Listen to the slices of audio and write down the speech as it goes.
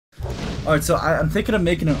Alright, so I'm thinking of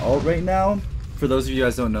making an alt right now. For those of you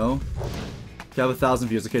guys don't know, you have 1,000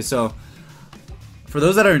 views. Okay, so for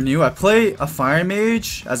those that are new, I play a Fire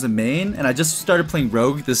Mage as a main, and I just started playing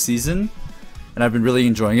Rogue this season, and I've been really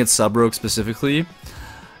enjoying it, Sub Rogue specifically.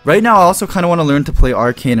 Right now, I also kind of want to learn to play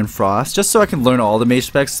Arcane and Frost, just so I can learn all the mage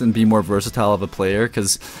specs and be more versatile of a player,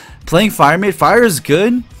 because playing Fire Mage, Fire is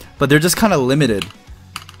good, but they're just kind of limited.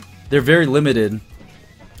 They're very limited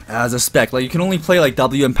as a spec. Like, you can only play like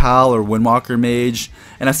WM Pal or Windwalker Mage,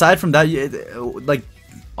 and aside from that, like,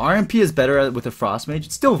 RMP is better with a Frost Mage.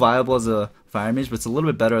 It's still viable as a Fire Mage, but it's a little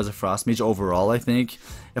bit better as a Frost Mage overall, I think.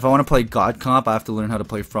 If I want to play God Comp, I have to learn how to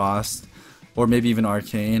play Frost, or maybe even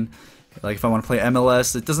Arcane. Like, if I want to play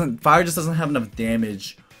MLS, Fire just doesn't have enough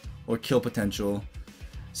damage or kill potential.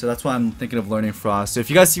 So that's why I'm thinking of learning Frost. So if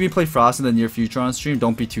you guys see me play Frost in the near future on stream,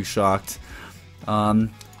 don't be too shocked.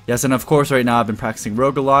 Yes, and of course right now I've been practicing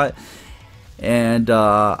Rogue a lot. And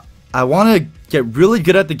I want to get really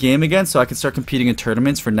good at the game again so I can start competing in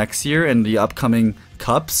tournaments for next year and the upcoming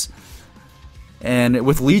cups. And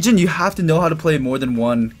with Legion, you have to know how to play more than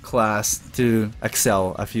one class to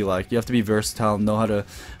excel, I feel like. You have to be versatile and know how to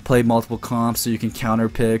play multiple comps so you can counter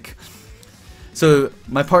pick. So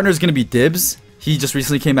my partner is going to be Dibs. He just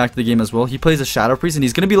recently came back to the game as well. He plays a Shadow Priest and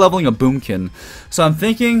he's going to be leveling a Boomkin. So I'm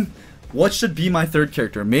thinking, what should be my third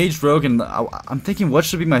character? Mage, Rogue, and I'm thinking what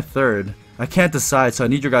should be my third? I can't decide, so I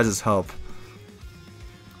need your guys' help.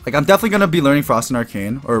 Like, I'm definitely going to be learning Frost and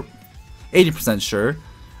Arcane, or 80% sure.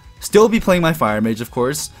 Still be playing my Fire Mage, of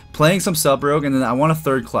course, playing some Sub Rogue, and then I want a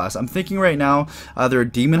third class. I'm thinking right now either a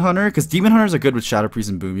Demon Hunter, because Demon Hunters are good with Shadow Priest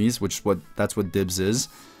and Boomies, that's what Dibs is.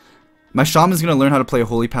 My Shaman's going to learn how to play a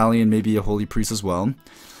Holy Pally and maybe a Holy Priest as well.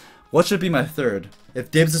 What should be my third?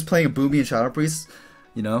 If Dibs is playing a Boomie and Shadow Priest,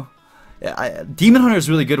 you know, Demon Hunter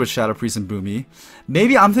is really good with Shadow Priest and Boomie.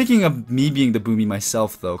 Maybe I'm thinking of me being the Boomie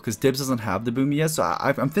myself, though, because Dibs doesn't have the Boomie yet, so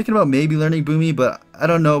I'm thinking about maybe learning Boomie, but I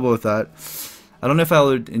don't know about that. I don't know if I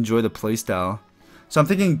would enjoy the playstyle. So I'm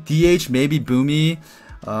thinking DH, maybe Boomie,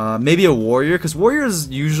 maybe a Warrior, because Warrior is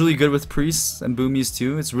usually good with Priests and Boomies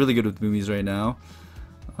too. It's really good with Boomies right now.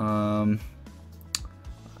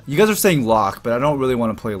 You guys are saying Lock, but I don't really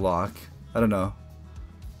want to play Lock. I don't know.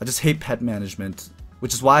 I just hate pet management,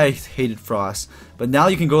 which is why I hated Frost. But now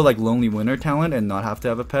you can go like Lonely Winter talent and not have to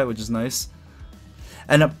have a pet, which is nice.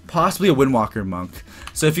 And possibly a Windwalker Monk.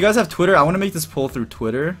 So if you guys have Twitter, I want to make this poll through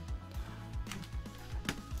Twitter.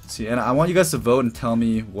 See, and I want you guys to vote and tell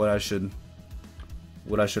me what I should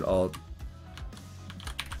alt.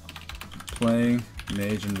 Playing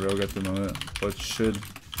Mage and Rogue at the moment. What should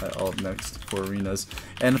I alt next for arenas?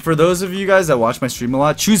 And for those of you guys that watch my stream a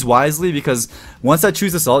lot, choose wisely, because once I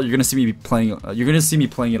choose this alt, you're gonna see me playing. You're gonna see me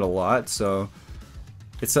playing it a lot. So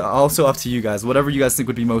it's also up to you guys. Whatever you guys think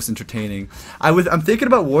would be most entertaining. I'm thinking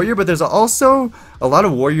about Warrior, but there's also a lot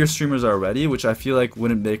of Warrior streamers already, which I feel like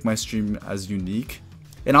wouldn't make my stream as unique.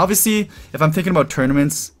 And obviously, if I'm thinking about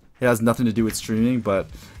tournaments, it has nothing to do with streaming, but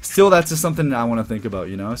still, that's just something I want to think about,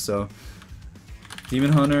 you know? So,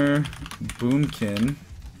 Demon Hunter, Boomkin,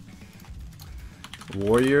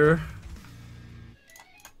 Warrior,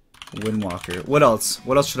 Windwalker. What else?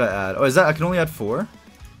 What else should I add? Oh, is that I can only add 4?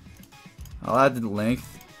 I'll add the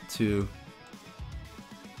length to...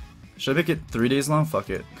 Should I make it 3 days long?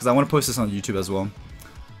 Fuck it. Because I want to post this on YouTube as well.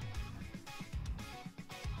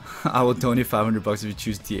 I will donate $500 if you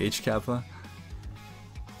choose DH Kappa.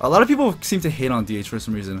 A lot of people seem to hate on DH for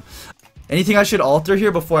some reason. Anything I should alter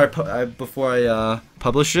here before I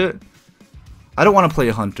publish it? I don't want to play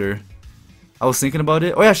a Hunter. I was thinking about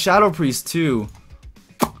it. Oh yeah, Shadow Priest too.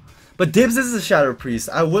 But Dibs is a Shadow Priest.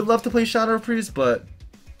 I would love to play Shadow Priest, but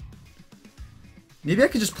maybe I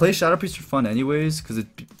could just play Shadow Priest for fun anyways, because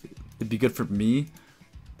it'd be good for me.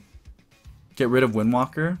 Get rid of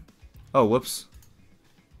Windwalker. Oh, whoops.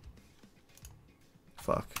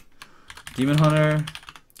 Fuck. Demon Hunter,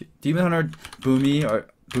 Boomie, or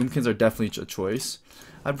Boomkins are definitely a choice.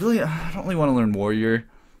 I don't really want to learn Warrior.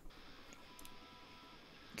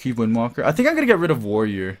 Keep Windwalker. I think I'm gonna get rid of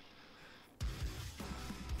Warrior.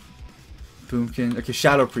 Boomkin. Okay,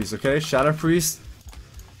 Shadow Priest. Okay, Shadow Priest,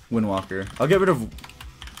 Windwalker. I'll get rid of.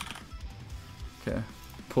 Okay,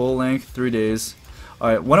 pull length 3 days. All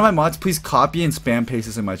right, one of my mods, please copy and spam paste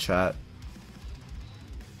this in my chat.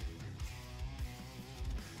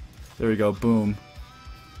 There we go, boom.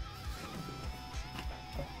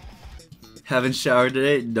 Haven't showered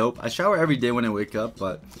today? Nope. I shower every day when I wake up,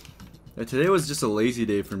 but today was just a lazy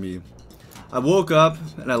day for me. I woke up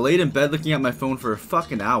and I laid in bed looking at my phone for a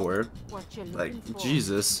fucking hour. Like,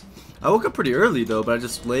 Jesus. I woke up pretty early though, but I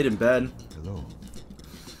just laid in bed. Hello.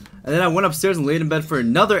 And then I went upstairs and laid in bed for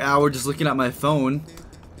another hour just looking at my phone.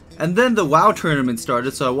 And then the WoW tournament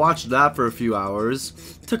started, so I watched that for a few hours.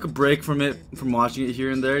 Took a break from it, from watching it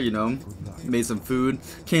here and there, you know. Made some food.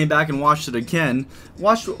 Came back and watched it again.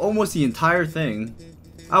 Watched almost the entire thing.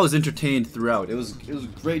 I was entertained throughout. It was a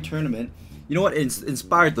great tournament. You know what? It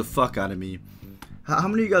inspired the fuck out of me. How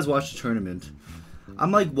many of you guys watched the tournament?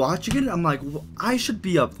 I'm like watching it, I'm like, I should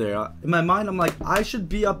be up there. In my mind, I'm like, I should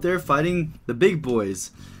be up there fighting the big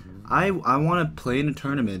boys. I want to play in a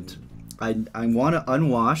tournament. I want to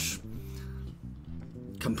unwash,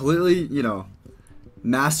 completely, you know,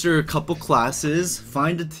 master a couple classes,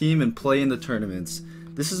 find a team, and play in the tournaments.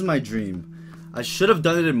 This is my dream. I should have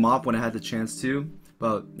done it in MOP when I had the chance to,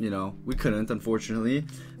 but, you know, we couldn't, unfortunately.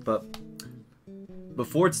 But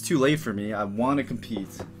before it's too late for me, I want to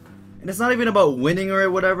compete. And it's not even about winning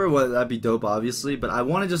or whatever, well, that'd be dope, obviously, but I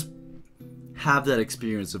want to just have that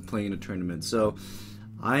experience of playing in a tournament. So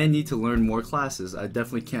I need to learn more classes. I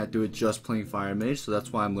definitely can't do it just playing Fire Mage, so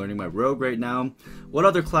that's why I'm learning my Rogue right now. What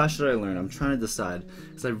other class should I learn? I'm trying to decide,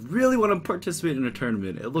 because I really want to participate in a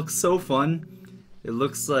tournament. It looks so fun. It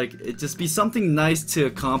looks like it'd just be something nice to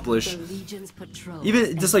accomplish.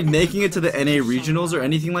 Even just like making it to the NA regionals or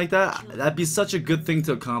anything like that, that'd be such a good thing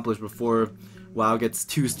to accomplish before WoW gets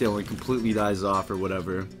too stale and completely dies off or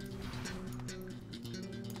whatever.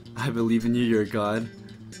 I believe in you, you're a god.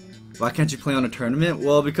 Why can't you play on a tournament?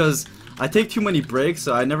 Well, because I take too many breaks,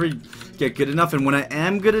 so I never get good enough, and when I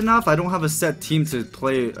am good enough, I don't have a set team to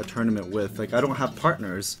play a tournament with. Like, I don't have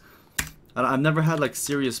partners. I've never had, like,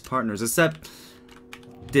 serious partners, except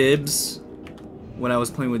Dibs. When I was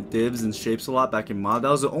playing with Dibs and Shapes a lot back in MOD, that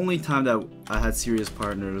was the only time that I had serious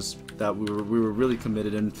partners, that we were really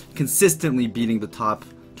committed and consistently beating the top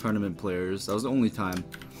tournament players. That was the only time,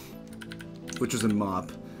 which was in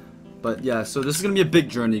MOP. But yeah, so this is gonna be a big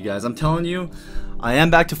journey, guys. I'm telling you, I am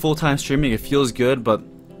back to full-time streaming. It feels good, but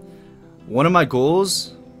one of my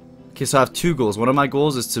goals, okay, so I have two goals. One of my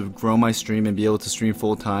goals is to grow my stream and be able to stream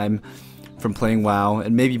full-time from playing WoW,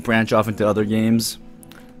 and maybe branch off into other games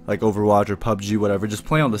like Overwatch or PUBG, whatever, just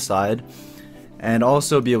play on the side, and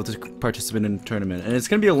also be able to participate in a tournament. And it's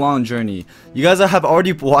gonna be a long journey. You guys have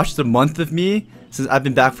already watched a month of me, since I've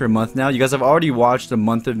been back for a month now. You guys have already watched a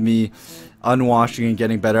month of me unwashing and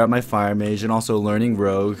getting better at my Fire Mage, and also learning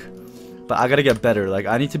Rogue. But I gotta get better. Like,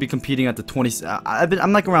 I need to be competing at the 20.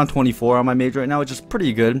 I'm like around 24 on my mage right now, which is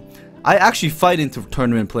pretty good. I actually fight into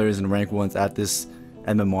tournament players in rank 1s at this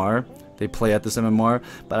MMR. They play at this MMR,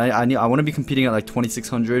 but I want to be competing at like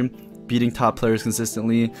 2600, beating top players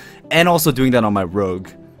consistently, and also doing that on my Rogue,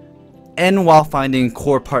 and while finding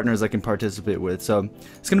core partners I can participate with. So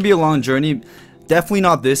it's gonna be a long journey. Definitely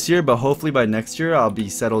not this year, but hopefully by next year I'll be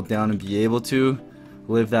settled down and be able to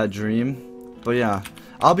live that dream. But yeah,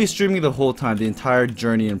 I'll be streaming the whole time, the entire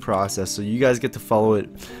journey and process, so you guys get to follow it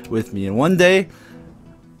with me. And one day,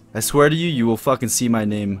 I swear to you, you will fucking see my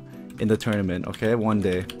name in the tournament, okay? One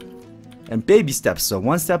day. And baby steps, so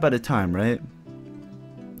one step at a time, right?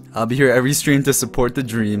 I'll be here every stream to support the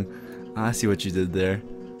dream. I see what you did there.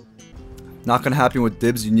 Not gonna happen with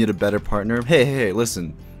Dibs, you need a better partner. Hey,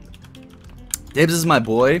 listen. Dibs is my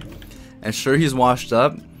boy, and sure, he's washed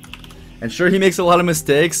up, and sure, he makes a lot of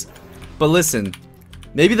mistakes, but listen,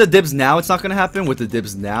 maybe the Dibs now, it's not gonna happen with the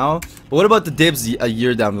Dibs now, but what about the Dibs a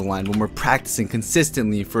year down the line when we're practicing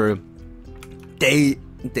consistently for day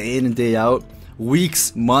in and day out,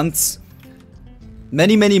 weeks, months,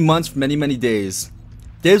 many months, many days.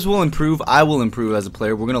 Dibs will improve, I will improve as a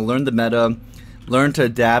player. We're gonna learn the meta, learn to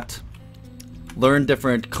adapt, learn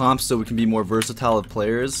different comps so we can be more versatile of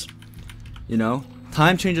players. You know,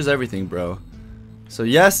 time changes everything, bro. So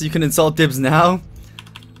yes, you can insult Dibs now,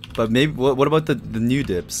 but maybe what about the new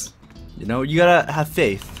Dibs? You know, you gotta have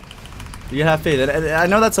faith. You gotta have faith. And I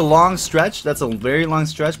know that's a long stretch. That's a very long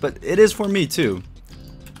stretch, but it is for me too.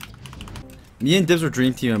 Me and Dibs were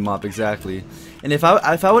dream team in MOP, exactly. And if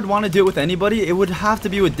I would want to do it with anybody, it would have to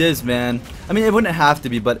be with Dibs, man. I mean, it wouldn't have to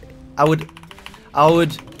be, but I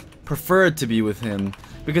would prefer it to be with him.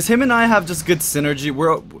 Because him and I have just good synergy.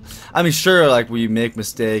 I mean, sure, like, we make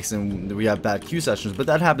mistakes and we have bad Q sessions, but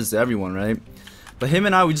that happens to everyone, right? But him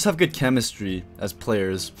and I, we just have good chemistry as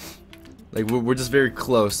players. Like, we're just very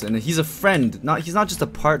close, and he's a friend. He's not just a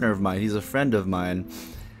partner of mine, he's a friend of mine.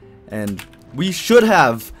 And we should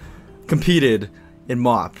have competed in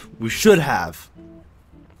MOP. We should have.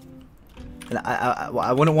 And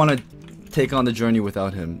I wouldn't want to take on the journey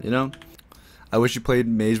without him, you know? I wish you played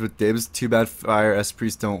Mage with Dibs. Too bad Fire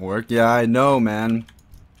Esprits don't work. Yeah, I know, man.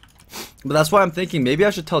 But that's why I'm thinking maybe I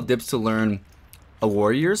should tell Dibs to learn a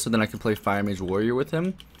Warrior, so then I can play Fire Mage Warrior with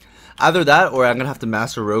him. Either that, or I'm going to have to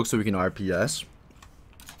master Rogue so we can RPS.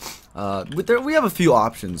 We have a few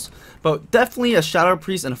options, but definitely a Shadow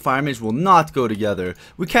Priest and a Fire Mage will not go together.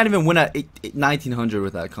 We can't even win at 1900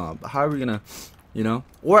 with that comp. How are we gonna, you know?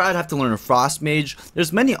 Or I'd have to learn a Frost Mage.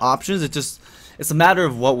 There's many options. It's a matter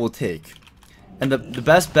of what we'll take. And the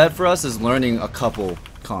best bet for us is learning a couple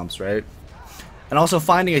comps, right? And also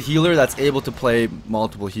finding a healer that's able to play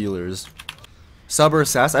multiple healers. Sub or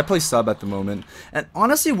Sass? I play sub at the moment. And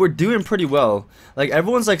honestly, we're doing pretty well. Like,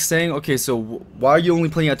 everyone's like saying, okay, so why are you only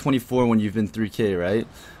playing at 24 when you've been 3K, right?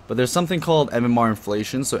 But there's something called MMR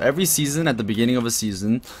inflation. So every season, at the beginning of a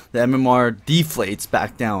season, the MMR deflates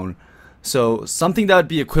back down. So something that would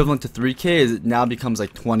be equivalent to 3K is now becomes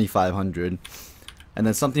like 2,500. And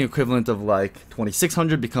then something equivalent of like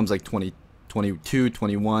 2,600 becomes like 22,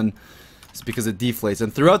 21. It's because it deflates,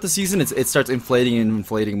 and throughout the season it starts inflating and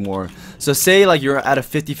inflating more. So say like you're at a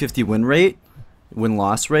 50-50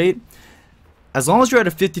 win-loss rate. As long as you're at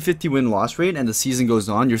a 50-50 win-loss rate and the season goes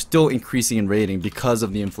on, you're still increasing in rating because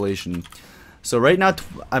of the inflation. So right now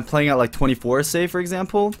I'm playing at like 24, say for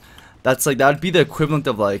example. That's like, that would be the equivalent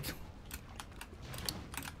of like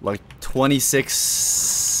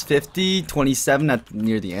 2650, 27 at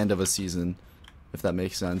near the end of a season, if that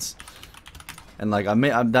makes sense. And like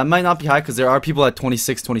that might not be high because there are people at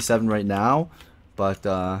 26, 27 right now, but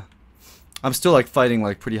I'm still like fighting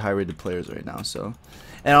like pretty high rated players right now. So,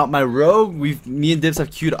 and on my rogue, me and Dibs have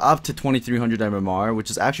queued up to 2,300 MMR, which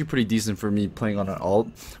is actually pretty decent for me playing on an alt.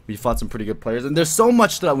 We fought some pretty good players, and there's so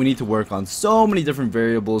much that we need to work on. So many different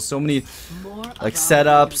variables, so many like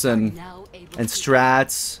setups and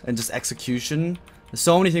strats and just execution. There's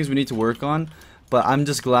so many things we need to work on. But I'm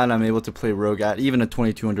just glad I'm able to play rogue at even a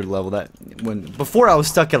 2200 level. Before I was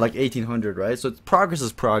stuck at like 1800, right? So progress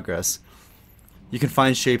is progress. You can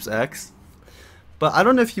find Shapes X, but I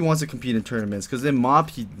don't know if he wants to compete in tournaments because in MOP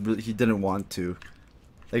he didn't want to.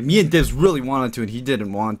 Like me and Dibs really wanted to, and he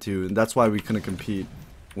didn't want to, and that's why we couldn't compete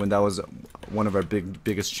when that was one of our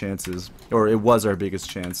biggest chances, or it was our biggest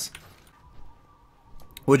chance.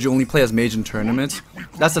 Would you only play as mage in tournaments?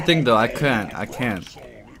 That's the thing though. I can't.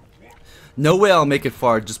 No way I'll make it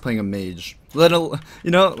far just playing a mage. You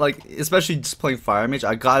know, like, especially just playing fire mage,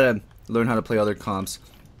 I gotta learn how to play other comps.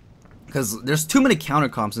 Because there's too many counter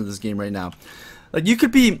comps in this game right now. Like, you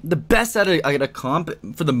could be the best at a comp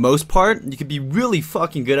for the most part. You could be really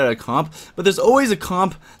fucking good at a comp. But there's always a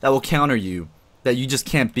comp that will counter you, that you just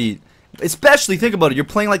can't beat. Especially, think about it, you're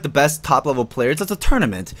playing like the best top level players. That's a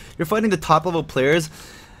tournament. You're fighting the top level players.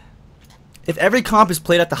 If every comp is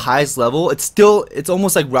played at the highest level, it's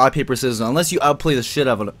almost like rock paper scissors unless you outplay the shit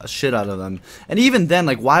out of them. And even then,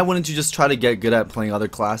 like, why wouldn't you just try to get good at playing other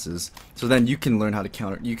classes? So then you can learn how to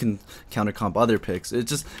counter comp other picks.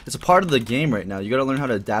 It's a part of the game right now. You gotta learn how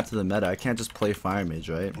to adapt to the meta. I can't just play fire mage,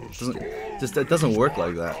 right? It doesn't work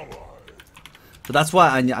like that. So that's why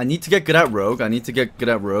I need to get good at rogue. I need to get good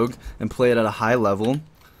at rogue and play it at a high level.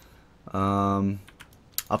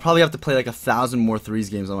 I'll probably have to play like 1,000 more threes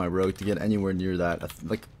games on my rogue to get anywhere near that.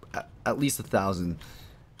 Like at least 1,000.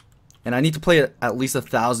 And I need to play at least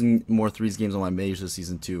 1,000 more threes games on my mage this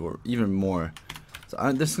season too, or even more. So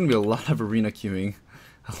there's gonna be a lot of arena queuing,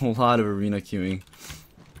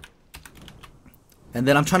 And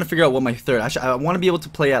then I'm trying to figure out what my third. I want to be able to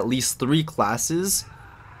play at least 3 classes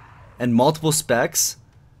and multiple specs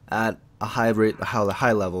at a high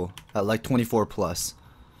level, at like 24 plus.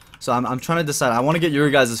 So I'm trying to decide. I want to get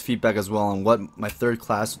your guys' feedback as well on what my third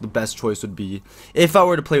class, the best choice would be if I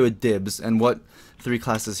were to play with Dibs, and what 3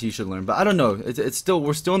 classes he should learn. But I don't know.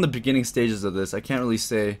 We're still in the beginning stages of this. I can't really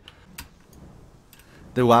say.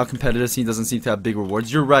 The WoW competitive scene doesn't seem to have big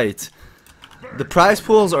rewards. You're right. The prize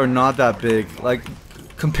pools are not that big. Like,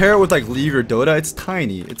 compare it with like League or Dota. It's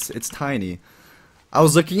tiny. It's tiny. I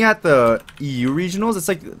was looking at the EU regionals. It's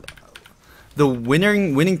like the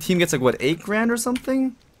winning team gets like what, 8 grand or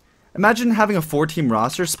something. Imagine having a 4-team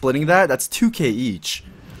roster, splitting that. That's 2K each.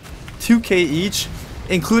 2K each,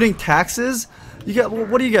 including taxes. You get,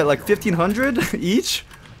 what do you get, like 1,500 each?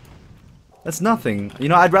 That's nothing. You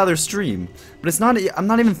know, I'd rather stream, but it's not. I'm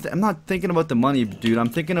not thinking about the money, dude. I'm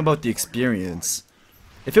thinking about the experience.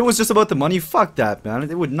 If it was just about the money, fuck that, man.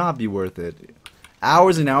 It would not be worth it.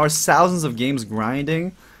 Hours and hours, thousands of games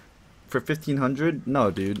grinding for 1,500.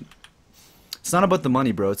 No, dude. It's not about the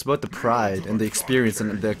money, bro. It's about the pride and the experience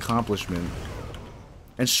and the accomplishment.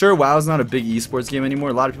 And sure, WoW's not a big esports game anymore.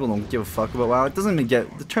 A lot of people don't give a fuck about WoW. It doesn't even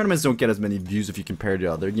get, the tournaments don't get as many views if you compare it to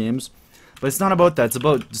other games. But it's not about that. It's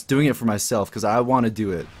about just doing it for myself because I want to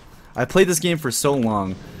do it. I played this game for so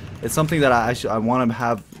long. It's something that I want to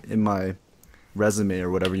have in my resume or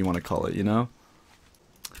whatever you want to call it, you know?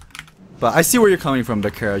 But I see where you're coming from,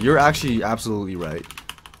 Bakara. You're actually absolutely right.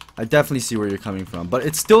 I definitely see where you're coming from, but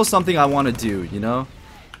it's still something I want to do, you know?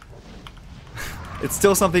 It's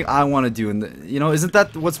still something I want to do, and you know, isn't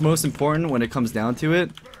that what's most important when it comes down to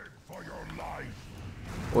it?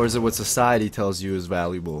 Or is it what society tells you is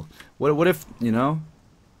valuable? What if, you know?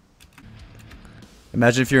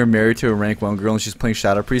 Imagine if you were married to a rank 1 girl and she's playing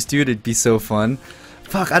Shadow Priest, dude, it'd be so fun.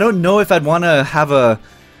 Fuck, I don't know if I'd want to have a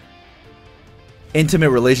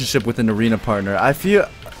intimate relationship with an arena partner. I feel,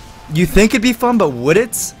 you think it'd be fun, but would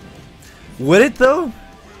it? Would it though?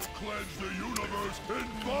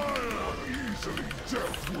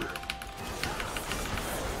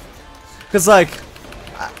 Cause like,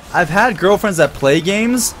 I've had girlfriends that play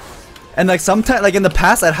games, and like sometimes, like in the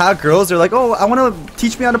past, I'd have girls. They're like, "Oh, I want to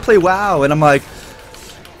teach me how to play WoW," and I'm like,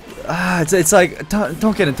 it's like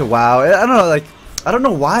don't get into WoW. I don't know, like I don't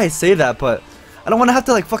know why I say that, but I don't want to have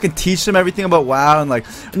to like fucking teach them everything about WoW, and like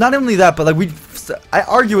not only that, but like I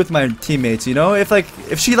argue with my teammates, you know.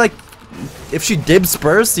 If she dibs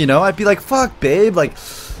first, you know, I'd be like, "Fuck, babe, like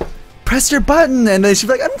press your button," and then she'd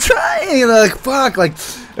be like, "I'm trying," and I'm like, "Fuck," like.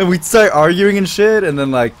 And we'd start arguing and shit, and then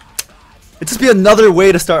like it'd just be another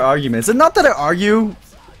way to start arguments. And not that I argue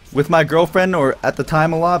with my girlfriend or at the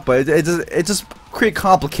time a lot, but it just create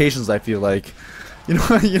complications. I feel like, you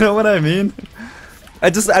know what I mean.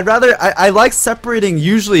 I like separating.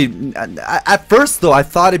 Usually, at first though, I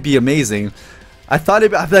thought it'd be amazing. I'd be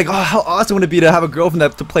like, oh, how awesome would it be to have a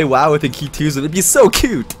girlfriend to play WoW with in Key 2s? It'd be so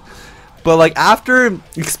cute. But like after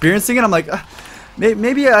experiencing it, I'm like.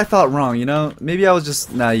 Maybe I thought wrong, you know? Maybe I was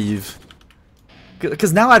just naive.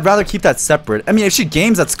 Because now I'd rather keep that separate. I mean, if she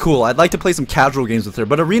games, that's cool. I'd like to play some casual games with her.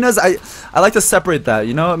 But arenas, I like to separate that,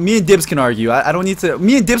 you know? Me and Dibs can argue. I don't need to...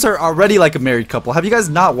 Me and Dibs are already like a married couple. Have you guys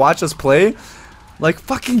not watched us play? Like,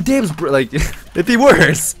 fucking Dibs, bro. Like, it'd be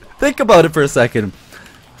worse. Think about it for a second.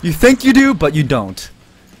 You think you do, but you don't.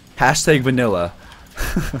 Hashtag vanilla.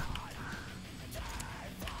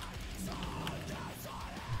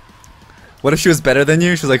 What if she was better than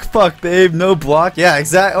you? She was like, "Fuck, babe, no block." Yeah,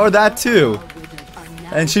 exactly. Or that too.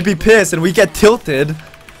 And she'd be pissed, and we get tilted,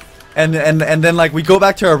 and then like we go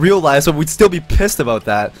back to our real life, so we'd still be pissed about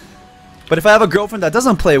that. But if I have a girlfriend that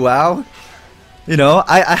doesn't play WoW, you know,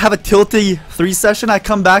 I have a tilty 3 session. I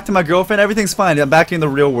come back to my girlfriend, everything's fine. I'm back in the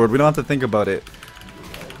real world. We don't have to think about it.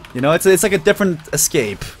 You know, it's like a different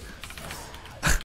escape.